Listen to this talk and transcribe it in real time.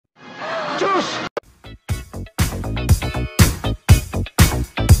Hey,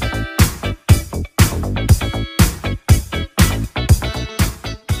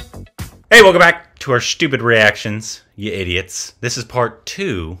 welcome back to our stupid reactions, you idiots. This is part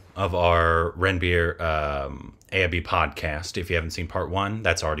 2 of our RANBIR AIB podcast. If you haven't seen part 1,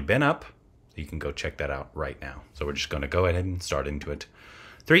 that's already been up. You can go check that out right now. So we're just going to go ahead and start into it.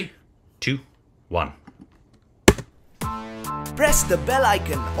 3, 2, 1. Press the bell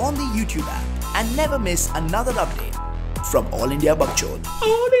icon on the YouTube app and never miss another update from All India Bakchod.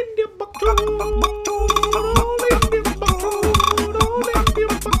 All India Bakchod.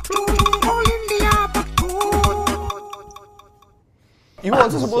 You were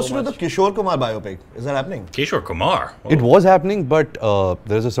also supposed to do the Kishore Kumar biopic. Is that happening? Kishore Kumar. It was happening, but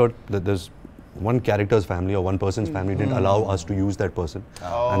there's one character's family or one person's family didn't allow us to use that person,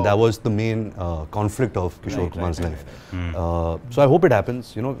 and that was the main conflict of Kishore Kumar's life. So I hope it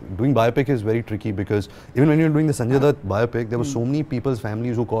happens. You know, doing biopic is very tricky because even when you're doing the Sanjay Dutt biopic, there were so many people's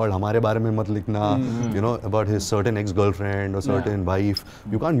families who called "Hamare baare mein mat likhna," you know, about his certain ex-girlfriend or certain wife.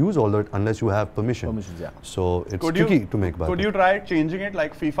 You can't use all that unless you have permission. So it's tricky to make biopic. Could you try changing it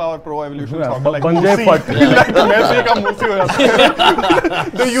like FIFA or Pro Evolution Soccer, like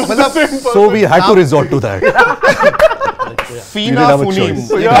So we had to resort to that. Fina Funim.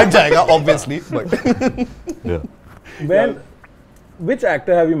 Obviously. But Yeah. Well, which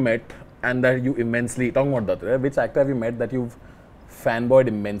actor have you met and that you immensely, talking about that, which actor have you met that you've fanboyed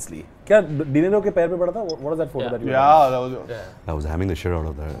immensely? क्या De Niro के पैर पे पड़ा था? What was that photo that you? Yeah, that was. I was hamming the shit out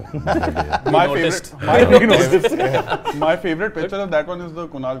of that. My favorite picture of that one is the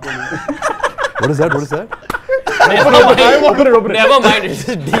Kunal Kohli. What is that? What is that? Open it. Never mind, it's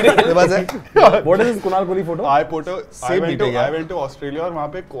just derail. What is this Kunal Kohli photo? I went to Australia और वहाँ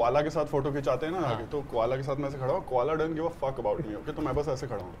पे koala के साथ photo खिंचाते हैं ना आगे, तो koala के साथ मैं ऐसे खड़ा हूँ, koala doesn't give a fuck about me, okay, तो मैं बस ऐसे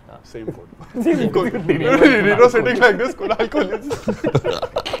खड़ा हूँ, same photo. Dino sitting like this, Kunal Kohli.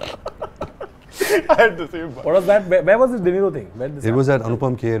 I had the same one. What was that? Where was this Dinero thing? It was at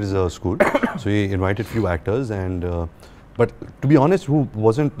Anupam Kher's school. So he invited few actors and but to be honest, who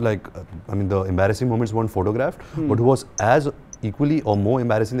wasn't like, I mean, the embarrassing moments weren't photographed, but who was as equally or more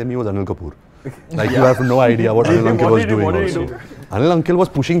embarrassing than me was Anil Kapoor. Like you have no idea what Anil Uncle was doing also. Anil Uncle was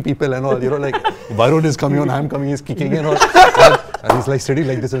pushing people and all, you know, like Varun is coming on, I'm coming, he's kicking and all. And he's like sitting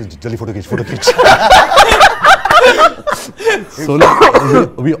like this and Jalli photo khich. So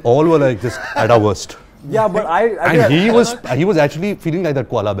like, we all were like just at our worst. Yeah, but he was actually feeling like that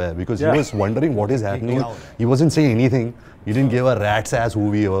koala bear because he was wondering what is happening. He wasn't saying anything. He didn't give a rat's ass who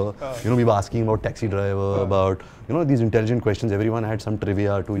we were. You know, we were asking about taxi driver, about, you know, these intelligent questions. Everyone had some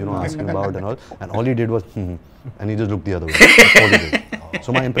trivia to, you know, ask him about and all he did was and he just looked the other way. That's all he did.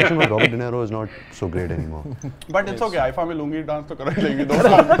 So my impression of Robert De Niro is not so great anymore. But it's okay. IFA में लूंगी dance तो कर ही लेंगी दो.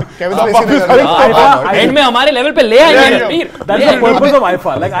 And में हमारे level पे ले आएंगे. That's the purpose of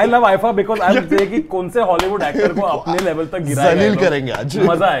IFA. Like I love IFA because I'm saying कि कौन से Hollywood actor को अपने level तक गिराएगा. जलील करेंगे आज.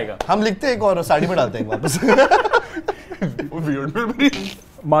 मजा आएगा. हम लिखते हैं एक और साड़ी में डालते हैं वापस. Weird memory.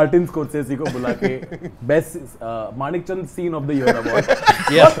 Martin Scorsese को बुला के best Manikchand scene of the year award.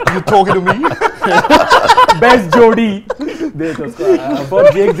 Yeah. You talking to me? Best Jodi. देख उसको for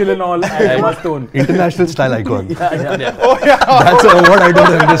Jake Gyllenhaal and Emma Stone. International style icon. Yeah. Oh yeah. That's a word I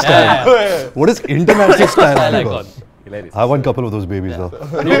don't understand. What is international style icon? Hilarious. I have one couple of those babies though.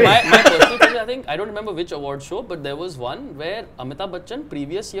 No, my personal thing, I think, I don't remember which award show, but there was one where Amitabh Bachchan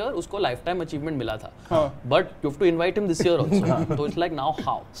previous year उसको lifetime achievement मिला था. But you have to invite him this year also. So it's like now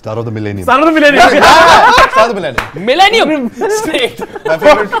how? Star of the Millennium. Star of the Millennium. Star of the Millennium. Millennium. Straight. My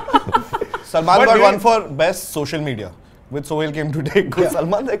favorite. Salman got one for best social media. With Sohail came today.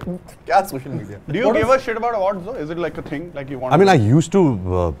 Salman like, क्या social media? Do you give a shit about awards though? Is it like a thing like you want? I mean, I used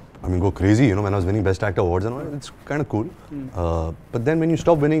to. Go crazy, you know, when I was winning Best Actor awards and all. It's kind of cool. But then when you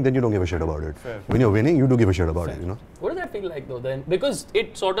stop winning, then you don't give a shit about it. When you're winning, you do give a shit about it, you know. What does that feel like though then? Because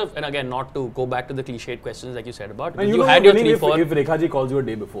it sort of, and again, not to go back to the cliched questions like you said about, And you had your 3, 4. If Rekha ji calls you a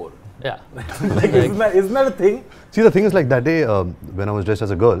day before. Yeah. Like, isn't that a thing? See, the thing is like that day when I was dressed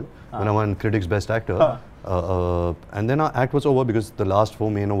as a girl, when I won Critics Best Actor, and then our act was over because the last 4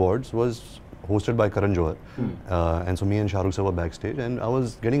 main awards was hosted by Karan Johar, and so me and Shahrukh sir were backstage, and I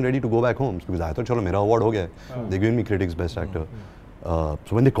was getting ready to go back home because I thought, chalo, mera award ho gaya. They gave me Critics Best Actor. So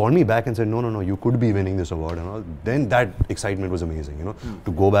when they called me back and said, no, you could be winning this award and all, then that excitement was amazing, you know,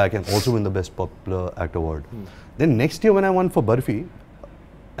 to go back and also win the Best Popular Act award. Then next year when I won for Barfi,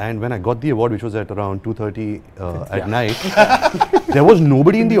 And when I got the award, which was at around 2:30 at night, there was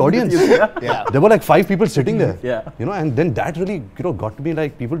nobody in the audience. There were like 5 people sitting there. You know, and then that really, you know, got to be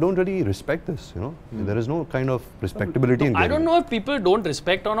like, people don't really respect this. You know, there is no kind of respectability in. I don't know if people don't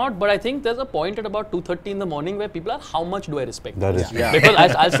respect or not, but I think there's a point at about 2:30 in the morning where people are, how much do I respect? That is true.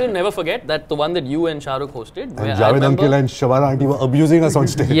 Because I'll still never forget that the one that you and Shah Rukh hosted. And Javed uncle and Shabana auntie were abusing us on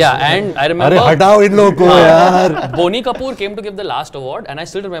stage. Yeah, and I remember. Arey hatao in logo ko yaar. Bonnie Kapoor came to give the last award, and I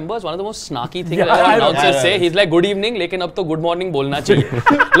still remember it's one of the most snarky things I've announcers say. He's like, "Good evening, lekin ab to good morning bolna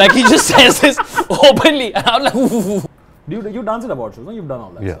chahiye." Like he just says this openly, and I'm like, "Ooh." You dance at award shows, no? You've done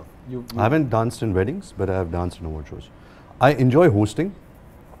all that. Yeah. Stuff. I haven't danced in weddings, but I have danced in award shows. I enjoy hosting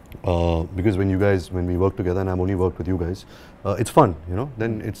because when we work together, and I've only worked with you guys, it's fun, you know.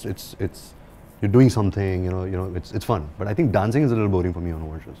 Then it's you're doing something, you know, it's fun. But I think dancing is a little boring for me on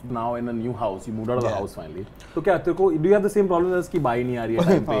award shows. Now in a new house, you moved out of the house finally. So do you have the same problem as कि by नहीं आ रही है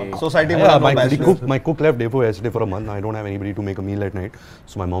time पे? Society my cook left day for yesterday for a month. I don't have anybody to make a meal at night,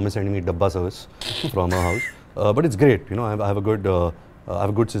 so my mom is sending me dabba service from her house. But it's great, you know. I have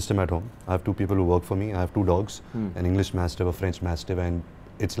a good system at home. I have 2 people who work for me. I have 2 dogs, an English Mastiff, a French Mastiff, and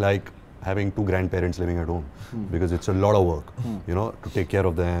it's like having 2 grandparents living at home because it's a lot of work, you know, to take care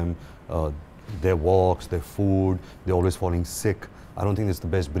of them. Their walks, their food, they're always falling sick. I don't think it's the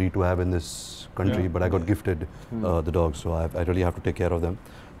best breed to have in this country, but I got gifted the dogs, so I really have to take care of them.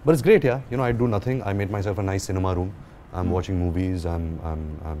 But it's great, yeah. You know, I do nothing. I made myself a nice cinema room. I'm watching movies.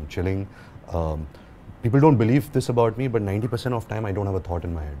 I'm chilling. People don't believe this about me, but 90% of time I don't have a thought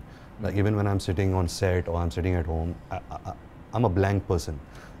in my head. Like even when I'm sitting on set or I'm sitting at home, I'm a blank person.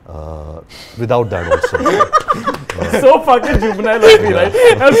 Without that also. So fucking juvenile of me, right?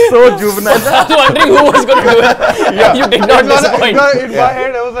 I'm so juvenile. I was wondering who was going to do it. Yeah. You did not disappoint. In my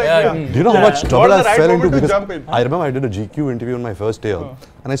head, I was like, Do you know how much trouble I fell into? Because jump in. I remember I did a GQ interview on my first day,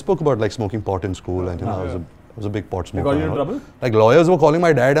 and I spoke about like smoking pot in school, and you know, I was a big pot smoker. They got you in trouble? Like lawyers were calling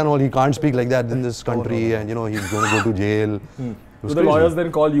my dad and all. He can't speak like that in this country, and you know he's going to go to jail. So the lawyers then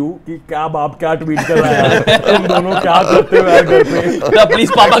call you कि क्या बाप क्या tweet कर रहा है तुम दोनों क्या करते हो यार घर पे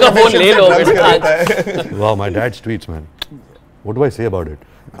Please पापा का phone ले लो. Wow, my dad's tweets, man. What do I say about it?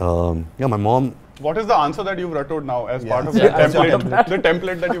 Yeah, my mom. What is the answer that you've wrote now as part of the template? The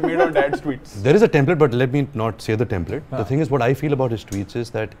template that you made on Dad's tweets. There is a template, but let me not say the template. The thing is, what I feel about his tweets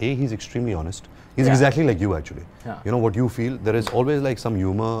is that A, he's extremely honest. He's exactly like you actually. You know what you feel. There is always like some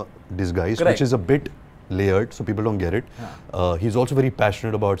humor disguised, which is a bit layered, so people don't get it. He's also very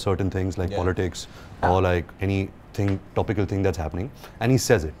passionate about certain things like politics or like anything topical thing that's happening, and he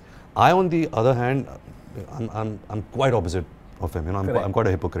says it. I, on the other hand, I'm quite opposite of him. You know, I'm quite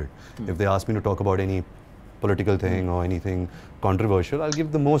a hypocrite. If they ask me to talk about any political thing or anything controversial, I'll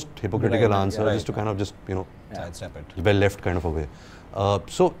give the most hypocritical answer just to kind of you know, well left kind of a way.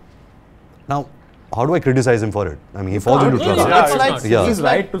 So now, how do I criticize him for it? I mean, he falls into trouble. It's like he's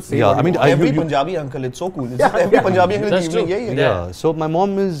right to say. I mean, every Punjabi uncle, it's so cool. Every Punjabi uncle is evening. Yeah. So my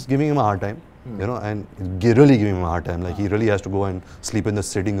mom is giving him a hard time. You know, and really giving him a hard time. Like he really has to go and sleep in the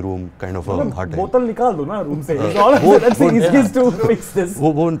sitting room, kind of a hard time. Bottle निकाल दो ना room से. He's to fix this.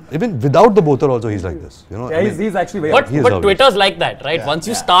 Even without the bottle, also he's like this. You know, yeah, he's actually very. But Twitter's like that, right? Once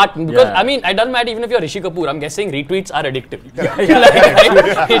you start, because I mean, it doesn't matter even if you're Rishi Kapoor. I'm guessing retweets are addictive.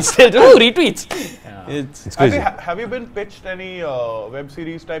 It's still true. Retweets. It's crazy. Have you been pitched any web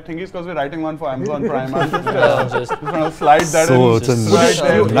series type thingies? Because we're writing one for Amazon Prime. I'm just going to slide that in. So it's a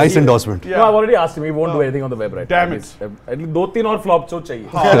nice endorsement. No, I've already asked him. He won't do anything on the web right now. Damn it. At least 2-3 और flop show चाहिए.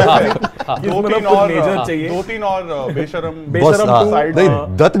 2-3 और बेशरम. बस नहीं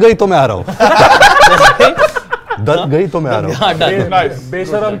दत्त गई तो मैं आ रहा हूँ. दत्त गई तो मैं आ रहा हूँ.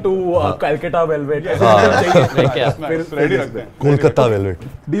 बेशरम to Calcutta Velvet. Ready रखते हैं. Kolkata Velvet.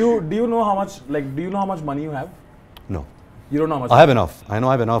 Do you know how much money you have? No. You don't know how much. I have enough. I know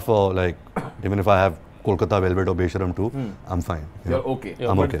I have enough for like even if I have Kolkata Velvet or Besharam too, I'm fine. You're okay.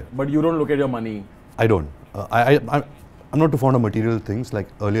 I'm okay. But you don't look at your money. I don't. I'm not too fond of material things. Like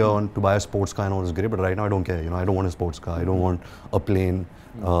earlier on, to buy a sports car and all is great, but right now I don't care. You know, I don't want a sports car. I don't want a plane.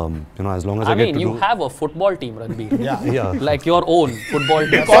 You know, as long as I get to do. I mean, you have a football team, Ranbir. Yeah. Like your own football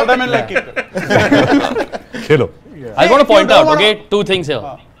team. Call them and like Khelo. I want to point out, okay, 2 things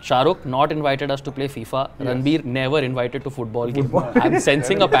here. Shah Rukh not invited us to play FIFA. Ranbir never invited to football game. I'm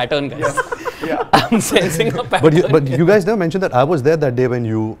sensing a pattern, guys. I'm sensing a pattern. But you guys never mentioned that I was there that day when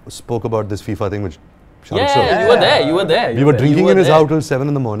you spoke about this FIFA thing, which Yeah, you were there. You were there. We were drinking in his house till 7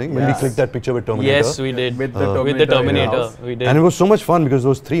 in the morning when we clicked that picture with Terminator. Yes, we did. With the Terminator. We did. And it was so much fun because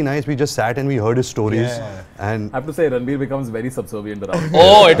those 3 nights we just sat and we heard his stories. And I have to say, Ranbir becomes very subservient around.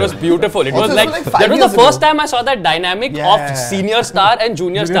 Oh, it was beautiful. It was like that was the first time I saw that dynamic of senior star and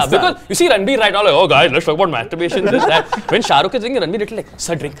junior star. Because you see Ranbir right now, like, oh guys, let's talk about masturbation, this, that. When Shah Rukh is drinking, Ranbir is like,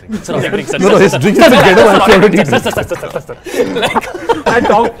 sir, drink, sir, drink, sir. No, his drink is together.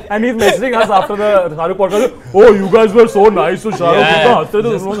 And he's messaging us after the Shah Rukh podcast. Oh, you guys were so nice to Shah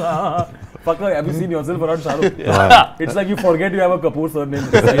Rukh. Fucker, have you seen yourself around Shah Rukh? It's like you forget you have a Kapoor surname.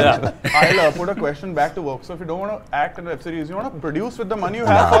 I'll put a question back to work. So if you don't want to act in a web series, you want to produce with the money you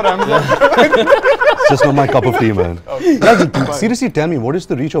have for Amazon? It's just not my cup of tea, man. Seriously, tell me, what is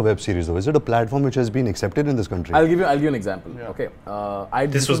the reach of web series though? Is it a platform which has been accepted in this country? I'll give you an example. Okay.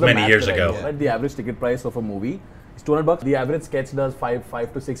 This was many years ago. Right? The average ticket price of a movie is $200. The average sketch does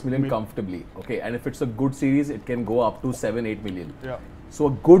 5 to 6 million comfortably. Okay. And if it's a good series, it can go up to 7-8 million. Yeah. So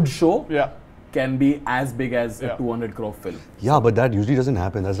a good show can be as big as a 200 crore film. Yeah, but that usually doesn't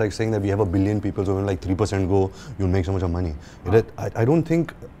happen. That's like saying that we have 1 billion people, so when like 3% go, you'll make so much of money. I don't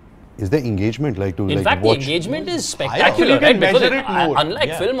think. Is there engagement like to in fact, watch? The engagement is spectacular, right? Because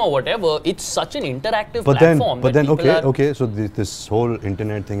unlike film or whatever, it's such an interactive platform. But then, okay. So this whole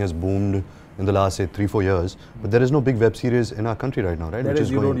internet thing has boomed in the last, say, 3-4 years. But there is no big web series in our country right now, right?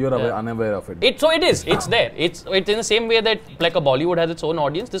 You're unaware of it. It's there. It's in the same way that like a Bollywood has its own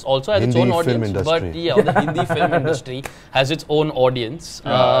audience. This also has its own audience. But yeah, the Hindi film industry has its own audience.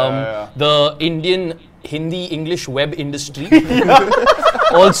 The Indian Hindi-English web industry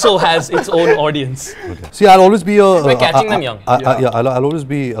also has its own audience. Okay. See, I'll always be we're catching them young. I'll always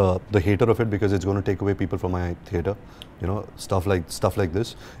be the hater of it because it's going to take away people from my theater. You know, stuff like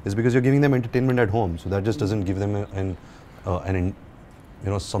this is because you're giving them entertainment at home, so that just doesn't give them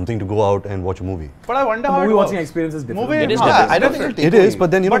something to go out and watch a movie. But I wonder how movie watching experience is different. It is different. I don't think it is,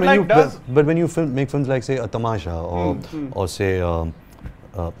 but then when you make films like say a Tamasha or say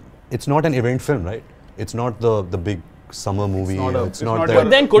it's not an event film, right? It's not the big summer movie. It's not but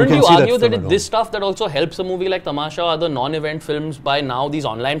then couldn't you argue that this stuff that also helps a movie like Tamasha or the non-event films by now these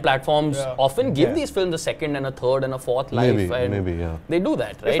online platforms often give these films a second and a third and a fourth life. Maybe, They do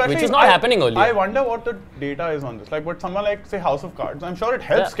that, right? Especially which is not happening earlier. I wonder what the data is on this. Like, but someone like say House of Cards, I'm sure it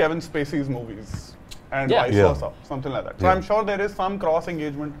helps Kevin Spacey's movies and vice versa, something like that. So I'm sure there is some cross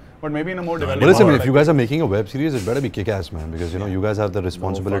engagement, but maybe in a more developed. But listen, if you guys are making a web series, it better be kick-ass, man, because you guys have the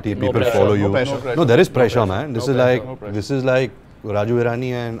responsibility. People follow you. No, there is pressure, man. This is like Raju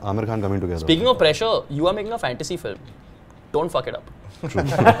Hirani and Amir Khan coming together. Speaking of pressure, you are making a fantasy film. Don't fuck it up.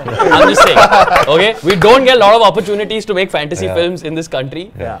 I'm just saying. Okay, we don't get a lot of opportunities to make fantasy films in this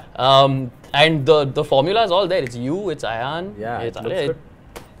country. And the formula is all there. It's you. It's Ayan. It's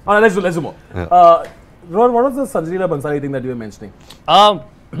Alright, let's do more. Ron, what was the Sanjay Leela Bhansali thing that you were mentioning?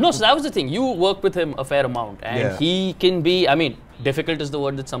 No, so that was the thing. You work with him a fair amount, and he can be. I mean, difficult is the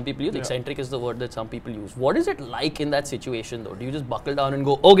word that some people use. Eccentric is the word that some people use. What is it like in that situation, though? Do you just buckle down and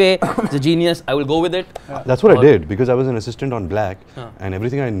go, "Okay, he's a genius. I will go with it"? That's what I did because I was an assistant on Black, and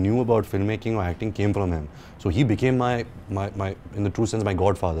everything I knew about filmmaking or acting came from him. So he became my in the true sense, my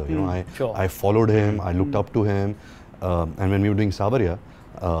godfather. You know, I followed him. I looked up to him, and when we were doing Sabarya.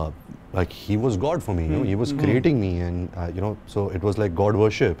 Like he was God for me, you know, he was creating me, and so it was like God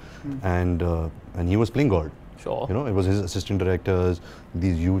worship, and he was playing God. Sure. You know, it was his assistant directors,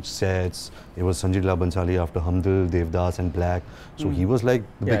 these huge sets. It was Sanjay Leela Bhansali after Hamdil, Devdas, and Black. So he was like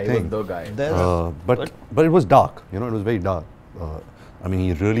the big thing. He was the guy. But it was dark. You know, it was very dark. I mean,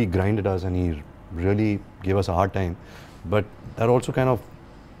 he really grinded us, and he really gave us a hard time. But that also kind of,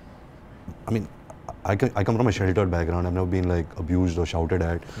 I mean. I come from a sheltered background. I've never been like abused or shouted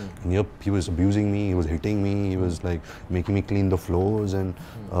at. And he was abusing me. He was hitting me. He was like making me clean the floors, and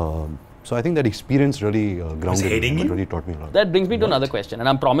so I think that experience really grounded me. Really taught me a lot. That brings me to another question, and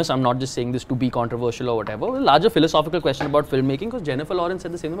I promise I'm not just saying this to be controversial or whatever. A larger philosophical question about filmmaking, because Jennifer Lawrence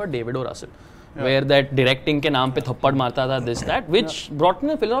said the same about David O. Russell, where that directing ke naam pe thappad marta tha, this that, which brought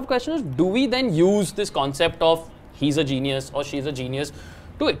me a philosophical question: is do we then use this concept of he's a genius or she's a genius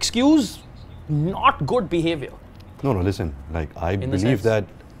to excuse not good behavior? No, listen, like I believe that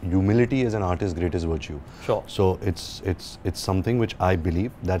humility is an artist's greatest virtue. Sure. So it's something which I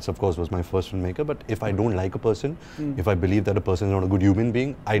believe. That's of course was my first filmmaker. But if I don't like a person, if I believe that a person is not a good human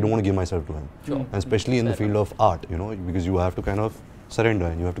being, I don't want to give myself to him. Sure. And especially in the field of art, you know, because you have to kind of surrender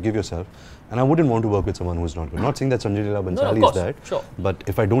and you have to give yourself. And I wouldn't want to work with someone who is not good. Not saying that Sanjay Leela Bhansali is that. Sure. But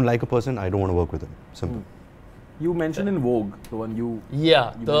if I don't like a person, I don't want to work with him. Simple. You mentioned in Vogue, the one you...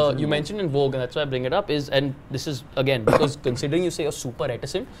 Yeah, you mentioned in Vogue, and that's why I bring it up, and this is, again, because considering you say you're super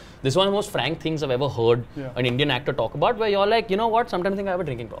reticent, this is one of the most frank things I've ever heard an Indian actor talk about, where you're like, you know what, sometimes I think I have a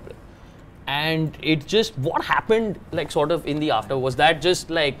drinking problem. And it just, what happened, like, sort of in the after, was that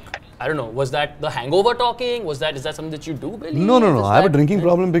just like, I don't know, was that the hangover talking? Is that something that you do believe? No. I have a drinking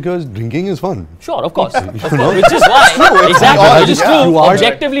problem because drinking is fun. Sure, of course. Which is why. Exactly, which is true,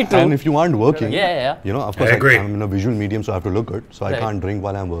 objectively true. And if you aren't working, you know, of course, I'm in a visual medium, so I have to look good. So I can't drink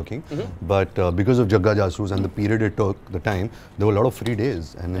while I'm working. But because of Jagga Jasoos and the period it took, the time, there were a lot of free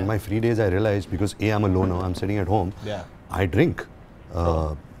days. And in my free days, I realized, because A, I'm a loner, I'm sitting at home, I drink.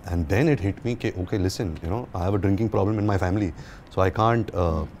 And then it hit me, okay, listen, you know, I have a drinking problem in my family, so I have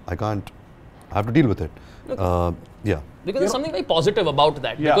to deal with it. Because there's something very positive about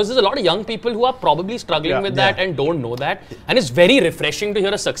that. Because there's a lot of young people who are probably struggling with that and don't know that. And it's very refreshing to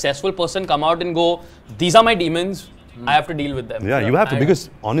hear a successful person come out and go, these are my demons, I have to deal with them. Yeah, you have to, because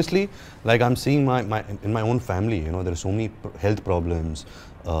honestly, like I'm seeing in my own family, you know, there are so many health problems,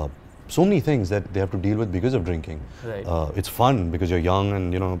 so many things that they have to deal with because of drinking. Right. It's fun because you're young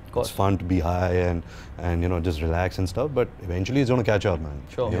and, you know, it's fun to be high and you know, just relax and stuff, but eventually it's going to catch up, man.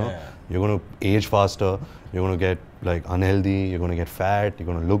 Sure. You know, you're going to age faster, you're going to get like unhealthy, you're going to get fat, you're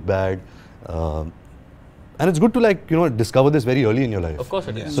going to look bad. And it's good to, like, you know, discover this very early in your life. Of course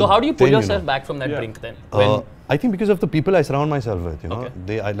it is. So how do you pull yourself back from that drink then? I think because of the people I surround myself with, you know.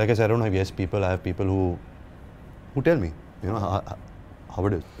 Like I said, I don't have yes people, I have people who tell me, you know, how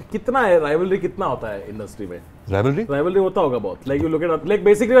it is. कितना है rivalry कितना होता है industry में? Rivalry होता होगा बहुत. Like you look at, like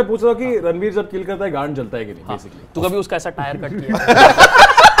basically मैं पूछ रहा हूँ कि रणवीर जब किल करता है गांड जलता है कि नहीं? Basically. तू कभी उसका ऐसा टायर कट किया?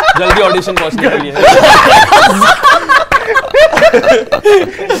 जल्दी ऑडिशन पहुंचने के लिए.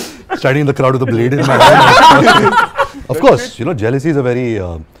 Starting the crowd with a blade in my hand. Of course, you know, jealousy is a very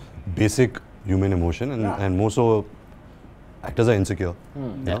basic human emotion, and more so, actors are insecure.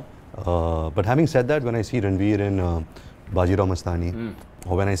 You know? But having said that, when I see Ranveer in Bajirao Mastani,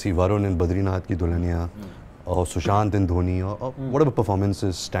 or when I see Varun in Badrinath Ki Dulhaniya, or Sushant in Dhoni, or whatever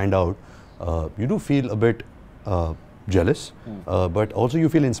performances stand out, you do feel a bit jealous, but also you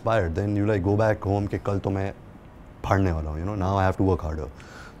feel inspired. Then you like go back home, ke kal to main phadne wala hu, you know, now I have to work harder.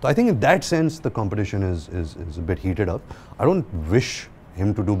 So I think in that sense, the competition is a bit heated up. I don't wish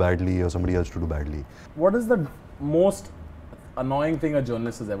him to do badly or somebody else to do badly. What is the most annoying thing a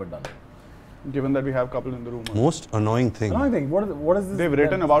journalist has ever done? Given that we have a couple in the room. Most annoying thing? Annoying thing? What is this? They've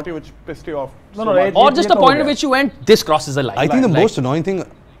written about you which pissed you off. Or just a point at which you went, this crosses a line. I think the most annoying thing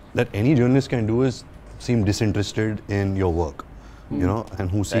that any journalist can do is seem disinterested in your work, you know, and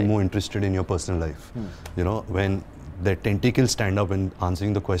who seem more interested in your personal life. You know, when their tentacles stand up and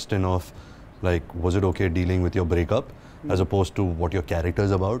answering the question of, like, was it okay dealing with your breakup, as opposed to what your character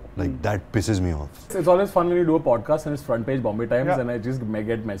is about, like that pisses me off. It's always fun when you do a podcast and it's front page Bombay Times and I just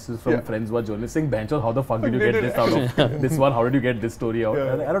get messages from friends who are journalists saying, Bencho, how the fuck did you get this out of this one? How did you get this story out?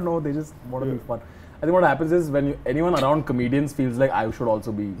 I don't know, they just want to be fun. I think what happens is when anyone around comedians feels like I should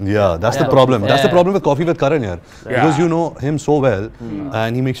also be. Yeah, that's the problem. That's the problem with Coffee with Karan here. Because you know him so well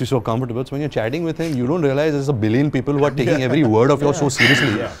and he makes you so comfortable. So when you're chatting with him, you don't realize there's a billion people who are taking every word of yours so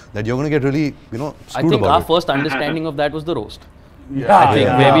seriously that you're going to get really, you know, screwed I think about our it. first understanding of that was the roast. I think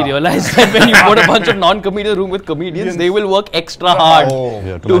where we realized that when you put a bunch of non-comedian room with comedians, they will work extra hard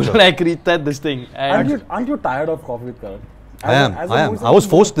to like reach this thing. And aren't you tired of Coffee with Karan? I am. I was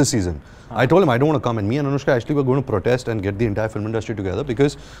forced this season. I told him I don't want to come, and me and Anushka actually were going to protest and get the entire film industry together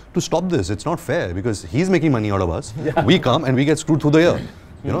because to stop this, it's not fair because he's making money out of us. We come and we get screwed through the year.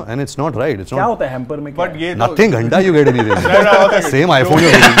 You know, and it's not right. It's not. क्या होता है hamper में? But ये nothing, घंटा you get anything. Same iPhone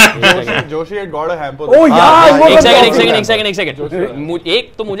you're getting. Joshi had got a hamper. Oh yeah. एक second.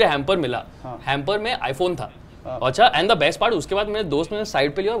 एक तो मुझे हैम्पर मिला. हैम्पर में आईफोन था. अच्छा, एंड द बेस्ट पार्ट उसके बाद मेरे दोस्त ने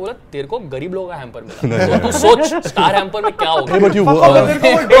साइड पे लिया और बोला तेरे को गरीब लोगों का हैम्पर मिला. तो तू सोच स्टार हैम्पर में क्या होगा. But you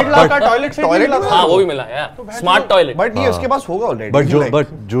 1.5 लाख का टॉयलेट मिला. हाँ वो भी मिला यार. Smart toilet. But ये उसके पास होगा already. But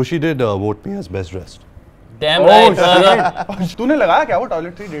Joshi did vote me as best dressed. Damn right. तूने लगाया क्या वो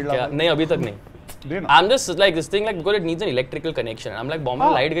टॉयलेट 1.5 लाख? नहीं अभी तक नहीं. I'm just like this thing like because it needs an electrical connection. I'm like Bombay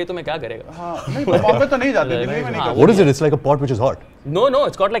light गई तो मैं क्या करेगा? हाँ नहीं बॉम्बे तो नहीं जाते दिल्ली में नहीं करते. What is it? It's like a pot which is hot. No,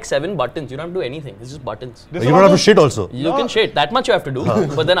 it's got like 7 buttons. You don't have to do anything. It's just buttons. You don't have to shit also. You can shit. That much you have to do.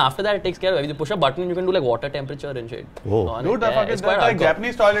 But then after that it takes care of everything. You push a button, you can do like water temperature and shit. Oh. Dude, the fuck is that like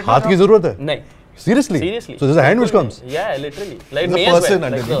Japanese toilet? हाथ की ज़रूरत है? नहीं. Seriously? Seriously. So there's a hand which comes? Yeah, literally. Like the me as person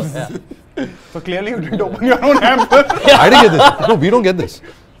well. underneath. Yeah. So clearly you didn't open your own hamper. I didn't get this. No, we don't get this.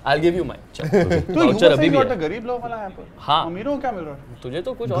 I'll give you mine. तो you were saying about the गरीब लोग वाला hamper. हाँ. अमीरों को क्या मिल रहा है? तुझे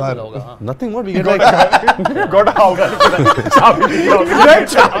तो कुछ और मिला होगा. हाँ. Nothing more. We get like. Got a house.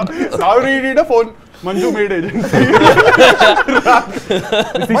 Sorry, you need a phone. Manju Maid Agency.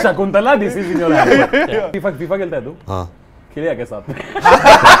 This is Shakuntala, this is in your hand. FIFA खेलता है तू? हाँ. खेलेगा क्या साथ में?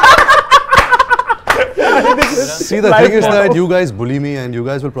 See, the thing is that you guys bully me, and you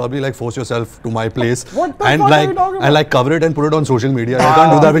guys will probably like force yourself to my place and like cover it and put it on social media. I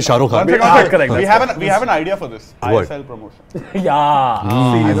can't do that with Shah Rukh Khan. Correct. We have an idea for this. What? ISL promotion.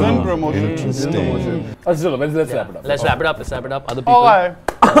 Yeah. Season promotion. Let's wrap it up. Let's wrap it up. Other people.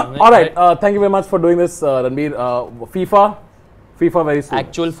 All right. Thank you very much for doing this, Ranbir. FIFA very soon.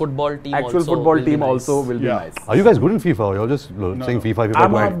 Actual football team. Actual football team also will be nice. Are you guys good in FIFA? Or you're just saying FIFA?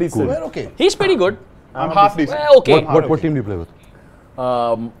 I'm half decent. We're okay. He's pretty good. I'm half decent. Well, okay. What team do you play with?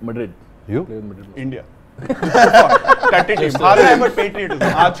 Madrid. You? India. Tatty team. हारा है but patriotism.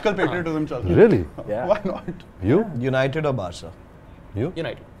 आजकल patriotism चल रहा है. Really? Yeah. Why not? You? United or Barca? You?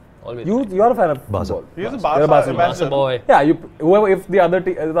 United. Always. You are a fan of Barca. football. He is a You're a Barca Barca ambassador. boy. Yeah, whoever, if the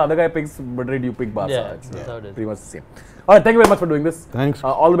other guy picks Madrid, you pick Barca. Yeah, It's that's how it is. pretty much the same. All right, thank you very much for doing this. Thanks.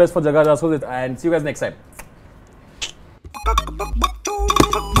 All the best for Jaga Jasos and see you guys next time.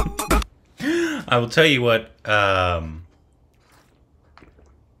 I will tell you what,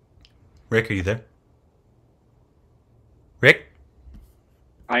 Rick, are you there? Rick?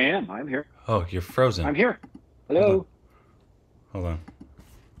 I am. I'm here. Oh, you're frozen. I'm here. Hello. Hold on.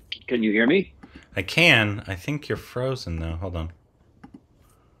 Can you hear me? I can. I think you're frozen though. Hold on.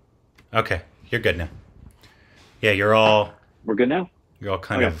 Okay, you're good now. Yeah, We're good now? you're all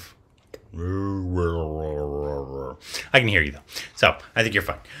kind of. I can hear you though, so I think you're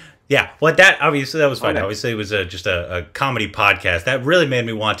fine. Yeah, well, that was fine. Okay. Obviously, it was just a comedy podcast. That really made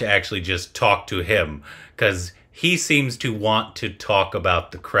me want to actually just talk to him because he seems to want to talk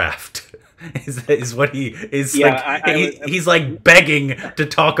about the craft. is what he is Yeah, like. He's like begging to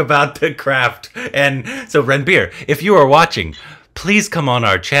talk about the craft. And so, Ranbir, if you are watching, please come on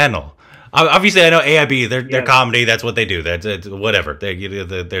our channel. Obviously, I know AIB. They're comedy. That's what they do. That's whatever.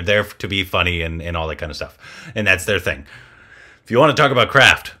 They're there to be funny and all that kind of stuff, and that's their thing. If you want to talk about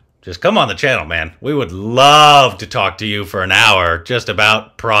craft, just come on the channel, man. We would love to talk to you for an hour just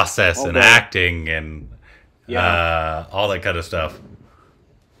about process and acting and all that kind of stuff.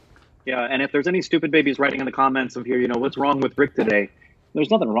 Yeah, and if there's any stupid babies writing in the comments of here, you know, what's wrong with Rick today?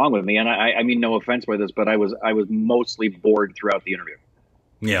 There's nothing wrong with me, and I mean no offense by this, but I was mostly bored throughout the interview.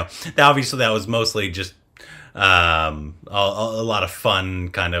 Yeah, obviously that was mostly just a lot of fun,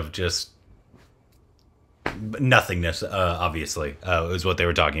 kind of just nothingness. Obviously, is what they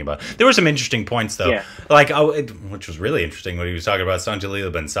were talking about. There were some interesting points though, which was really interesting when he was talking about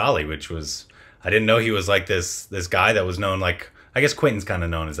Sanjalila Bensali, which was I didn't know he was like this guy that was known like I guess Quentin's kind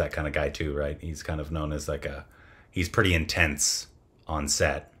of known as that kind of guy too, right? He's kind of known as like he's pretty intense on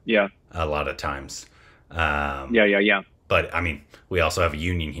set. Yeah. A lot of times. Yeah. But I mean, we also have a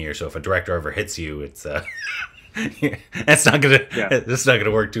union here, so if a director ever hits you, it's that's not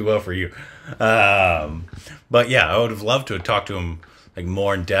gonna work too well for you. But yeah, I would have loved to have talked to him like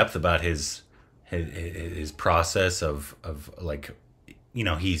more in depth about his process of like, you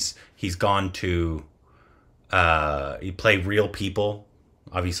know, he's gone to he played real people,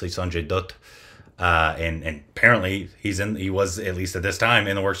 obviously Sanjay Dutt, and apparently he was at least at this time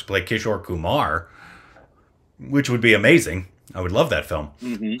in the works to play Kishore Kumar, which would be amazing. I would love that film.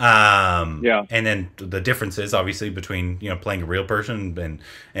 Mm-hmm. And then the differences, obviously, between, you know, playing a real person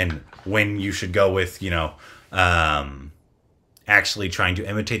and when you should go with, you know, actually trying to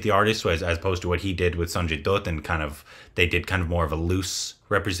imitate the artist as opposed to what he did with Sanjay Dutt, and they did kind of more of a loose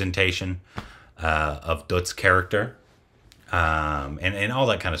representation of Dutt's character, and all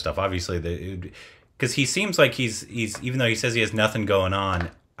that kind of stuff. Obviously, because he seems like he's even though he says he has nothing going on.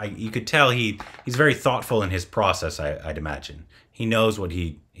 You could tell he's very thoughtful in his process. I'd imagine he knows what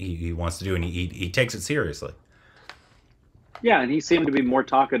he wants to do, and he takes it seriously. Yeah, and he seemed to be more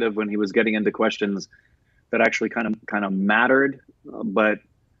talkative when he was getting into questions that actually kind of mattered. But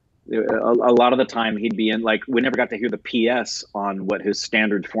a lot of the time he'd be in, like, we never got to hear the PS on what his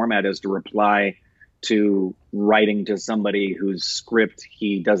standard format is to reply to writing to somebody whose script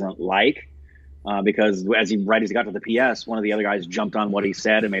he doesn't like. Because as he got to the PS, one of the other guys jumped on what he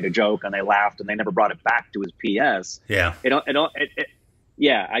said and made a joke, and they laughed, and they never brought it back to his PS. Yeah.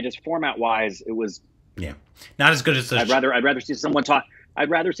 I just format wise, it was. Yeah. Not as good as the. I'd rather see someone talk.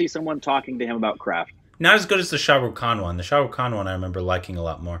 I'd rather see someone talking to him about craft. Not as good as the Shah Rukh Khan one. The Shah Rukh Khan one I remember liking a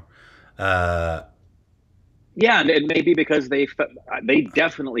lot more. Yeah, and it may be because they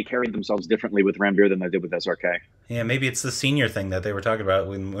definitely carried themselves differently with Ranbir than they did with SRK. Yeah, maybe it's the senior thing that they were talking about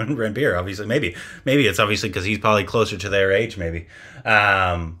when Ranbir. Obviously, maybe it's obviously because he's probably closer to their age. Maybe.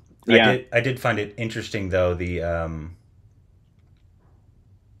 I did find it interesting though.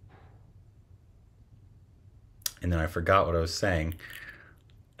 and then I forgot what I was saying.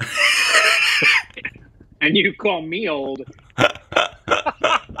 And you call me old.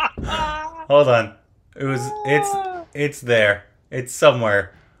 Hold on. It's there. It's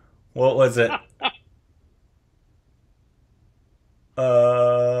somewhere. What was it?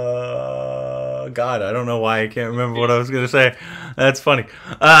 God, I don't know why I can't remember what I was going to say. That's funny.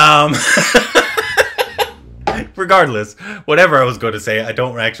 Regardless, whatever I was going to say, I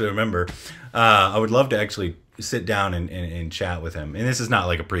don't actually remember. I would love to actually sit down and chat with him. And this is not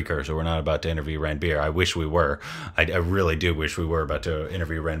like a precursor. We're not about to interview RANBIR. I wish we were. I really do wish we were about to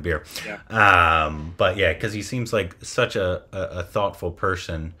interview RANBIR. Yeah. But yeah, because he seems like such a thoughtful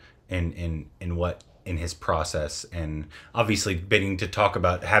person in his process, and obviously getting to talk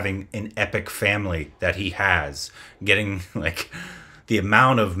about having an epic family that he has, getting like the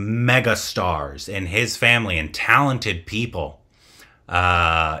amount of mega stars in his family and talented people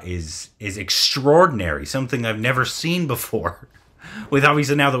is extraordinary. Something I've never seen before. With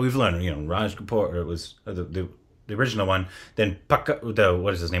obviously now that we've learned, you know, Raj Kapoor, it was the original one. Then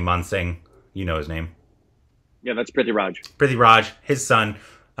what is his name? Man Singh, you know his name. Yeah, that's Prithi Raj. Prithi Raj, his son,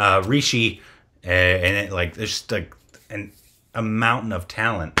 Rishi, and it, like there's just like a mountain of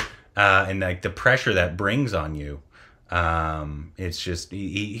talent, and like the pressure that brings on you. It's just,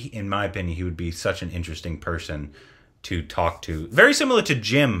 he, in my opinion, he would be such an interesting person to talk to. Very similar to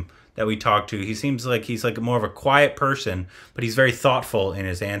Jim that we talked to. He seems like he's like more of a quiet person, but he's very thoughtful in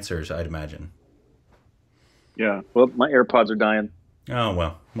his answers, I'd imagine. Yeah. Well, my AirPods are dying. Oh,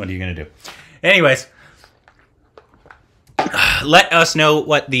 well, what are you going to do? Anyways, let us know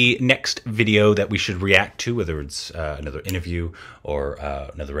what the next video that we should react to, whether it's another interview or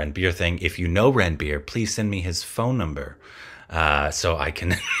another RANBIR thing. If you know RANBIR, please send me his phone number so I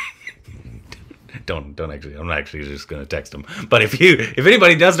can... don't actually, I'm not actually just going to text him. But if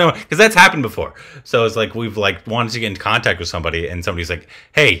anybody does know, because that's happened before. So it's like we've like wanted to get in contact with somebody and somebody's like,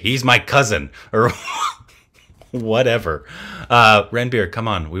 hey, he's my cousin or whatever. RANBIR, come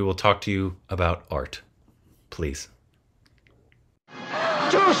on. We will talk to you about art. Please.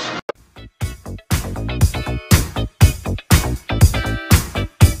 Juice!